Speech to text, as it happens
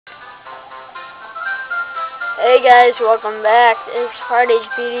Hey guys, welcome back. It's Heartage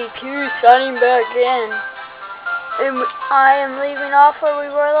BDQ signing back in. And I am leaving off where we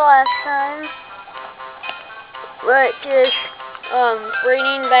were the last time. But just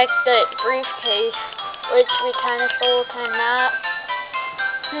bringing back the briefcase, which we kind of stole, kind of not.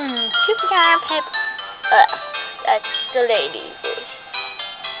 Super guy pip. That's the lady.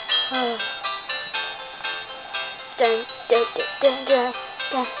 Dun, dun, dun, dun, dun,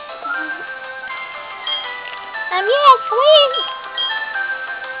 dun. Yeah, sweet.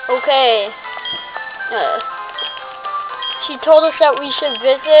 Okay. She told us that we should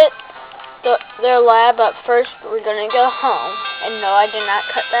visit their lab, but first we're gonna go home. And no, I did not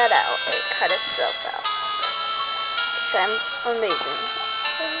cut that out. It cut itself out. So I'm amazing.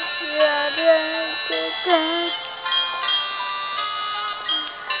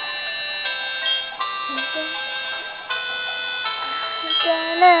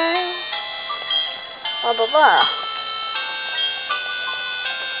 Blah blah blah.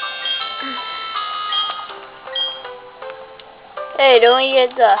 Hey, don't we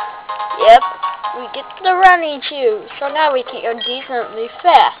get the... Yep, we get the running shoes. So now we can go decently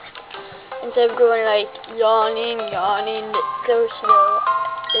fast. Instead of going like yawning, so slow.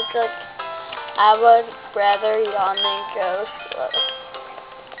 It's like, I would rather yawn than go slow.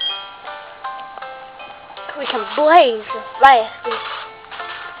 We can blaze fast.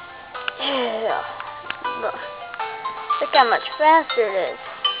 Yeah. Look how much faster it is.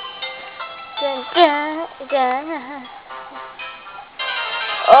 Dun, dun, dun.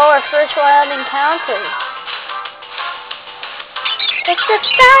 Oh, our first wild encounter. It's a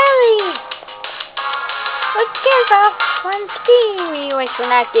Starly! Let's give off one ski, which we're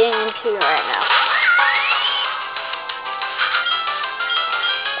not getting into right now.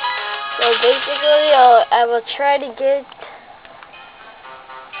 So basically, I will try to get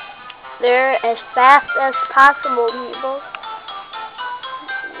there as fast as possible, people.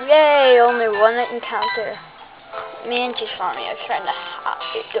 Yay, only one encounter. Me and just saw me. I was trying to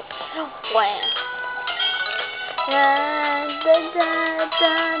hide the plan.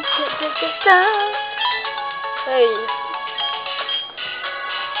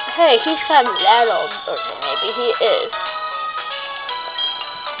 Hey, he's kind of that old, or maybe he is.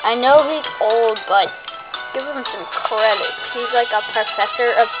 I know he's old, but give him some credit. He's like a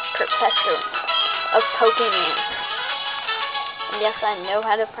professor of Pokemon. And yes, I know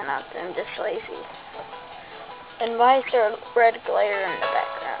how to pronounce it. I'm just lazy. And why is there a red glare in the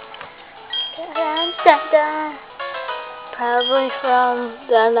background? Dun, dun, dun. Probably from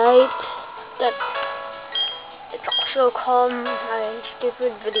the light that it's also called my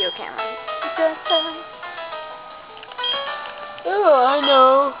stupid video camera. Dun, dun. Oh, I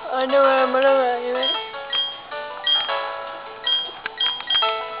know where I'm gonna run it.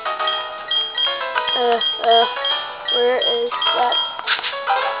 Where is that?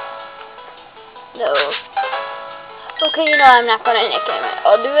 No. Okay, you know, I'm not gonna nickname it.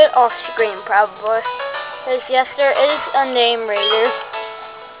 I'll do it off screen, probably. Because, yes, there is a name raider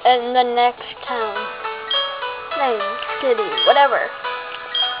in the next town. Name, city, whatever.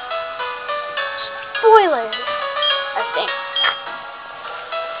 Spoilers, I think.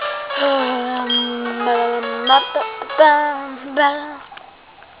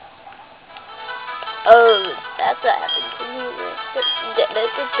 Oh, that's what happened to me.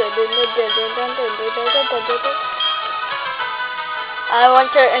 I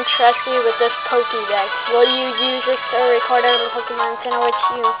want to entrust you with this Pokédex. Will you use this to record every Pokemon Center, which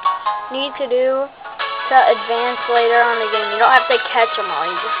you need to do to advance later on in the game? You don't have to catch them all.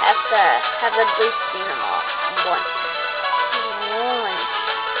 You just have to have at least seen them all once.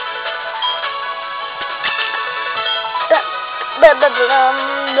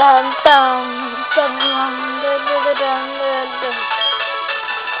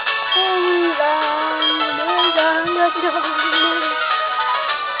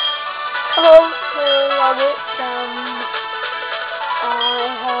 Hopefully I'll get some. I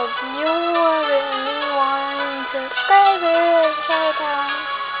hope you are really one subscribers right now.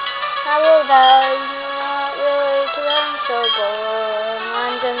 I will die, not really, 'cause I'm so bored.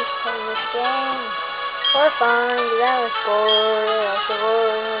 I'm just playing this game for fun, 'cause I was bored.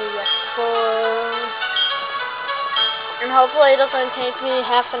 And hopefully it doesn't take me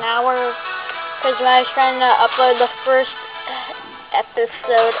half an hour, because when I was trying to upload the first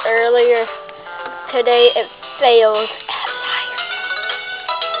episode earlier today, it failed at life.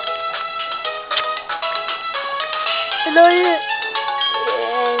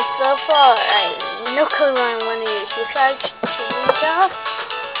 And so far, I have no clue what I want to use besides Chihuahua.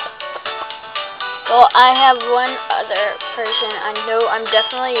 Well, I have one other person I know I'm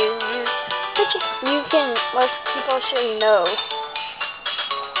definitely using. most people should know.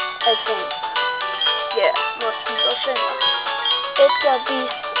 I think. Yeah, most people should know. It will be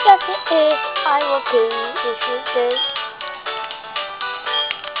special. I will do this.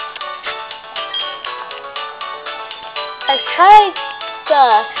 I've tried to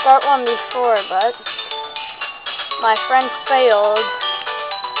start one before, but my friend failed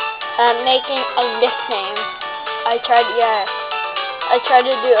at making a nickname. We tried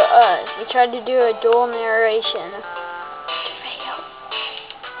to do a dual narration. Failed.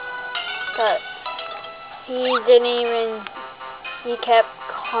 But he kept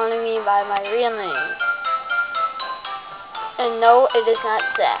calling me by my real name. And no, it is not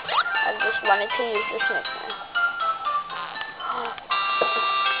Zach. I just wanted to use this nickname.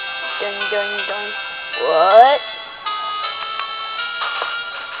 Dun. What?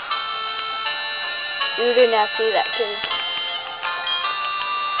 You did not see that, kid.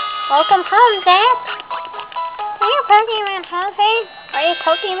 Welcome home, Zach. Are you Pokemon Selfie? Are you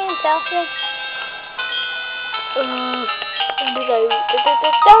Pokemon Selfie?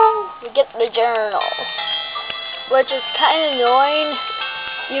 We get the journal, which is kind of annoying.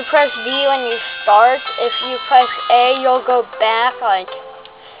 You press B when you start. If you press A, you'll go back. Like,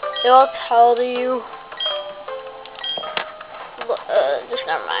 it'll tell you. Just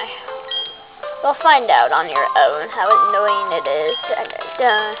never mind. You'll find out on your own how annoying it is.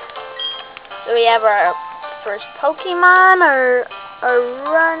 So we have our first Pokemon, our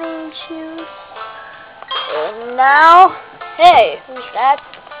running shoes. And now, hey, who's that?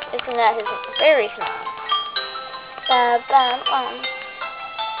 Isn't that his fairy smile?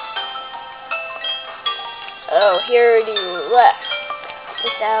 Oh, he already left.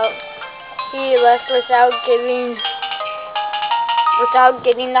 He left without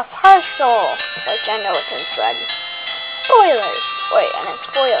getting the parcel, which I know it's inside. Spoilers! Wait, and it's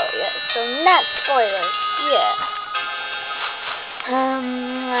spoiler, yeah. So not spoilers, yeah.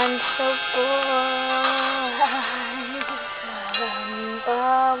 I'm so bored.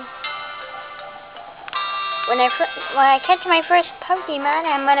 When I catch my first Pokemon,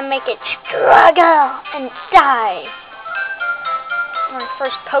 I'm gonna make it struggle and die. My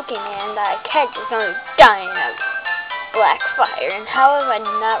first Pokemon that I catch is gonna die in a black fire. And how have I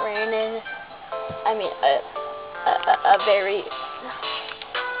not ran in? I mean, a very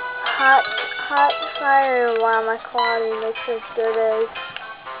hot fire while my quality looks as good as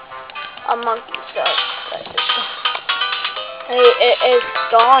a monkey stuff. Hey, it is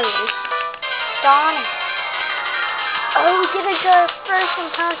dawning. Oh, we get a good first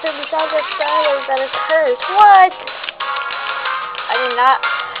encounter without the spoilers that occurs. What? I did not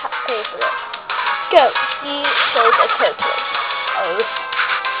pay for this. Go. He shows a calculator.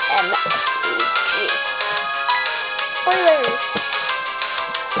 O-M-E-G. Spoilers.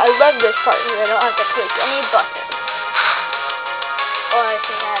 I love this part because I don't have to click any buttons. Or I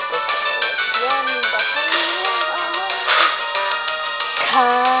can have to click one button.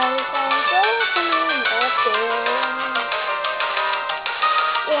 Cause I'm going up there.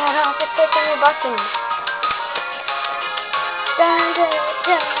 Yeah, I don't have to click any buttons.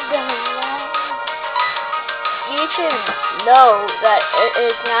 You should know that it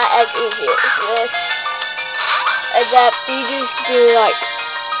is not as easy as this. That you just do like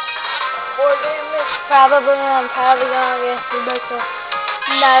 4 damage. Probably, I'm probably gonna get the bucket.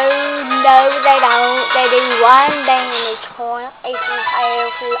 No, they don't. They do 1 damage point. It's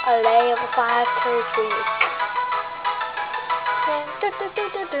a level 5 creature.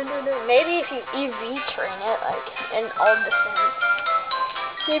 Maybe if you EV train it, like in all the things,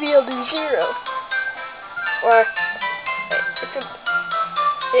 maybe you'll do 0. Or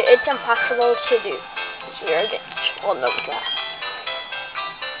it's impossible to do 0 damage. Well, no, it's not.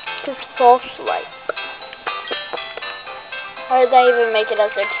 Because false light. How did they even make it as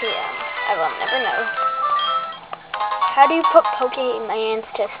a TM? I will never know. How do you put Pokemons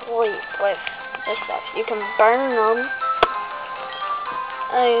to sleep with this stuff? You can burn them.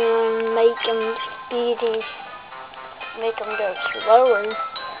 And make them speedy. Make them go slower.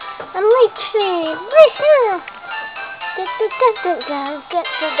 And let's see. Woohoo!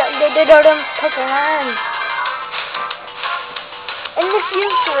 Pokemon. In the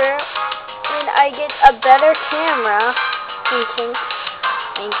future, when I get a better camera, thinking,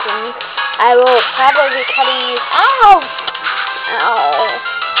 I will probably be cutting these. Ow!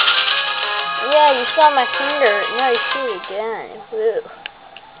 Yeah, you saw my finger. Now you see it again. Woo.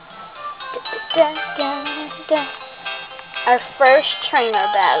 Our first trainer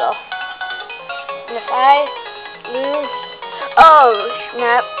battle. And if I lose... Oh,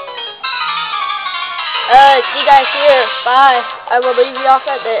 snap. See you guys here. Bye. I will leave you off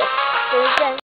at this. There's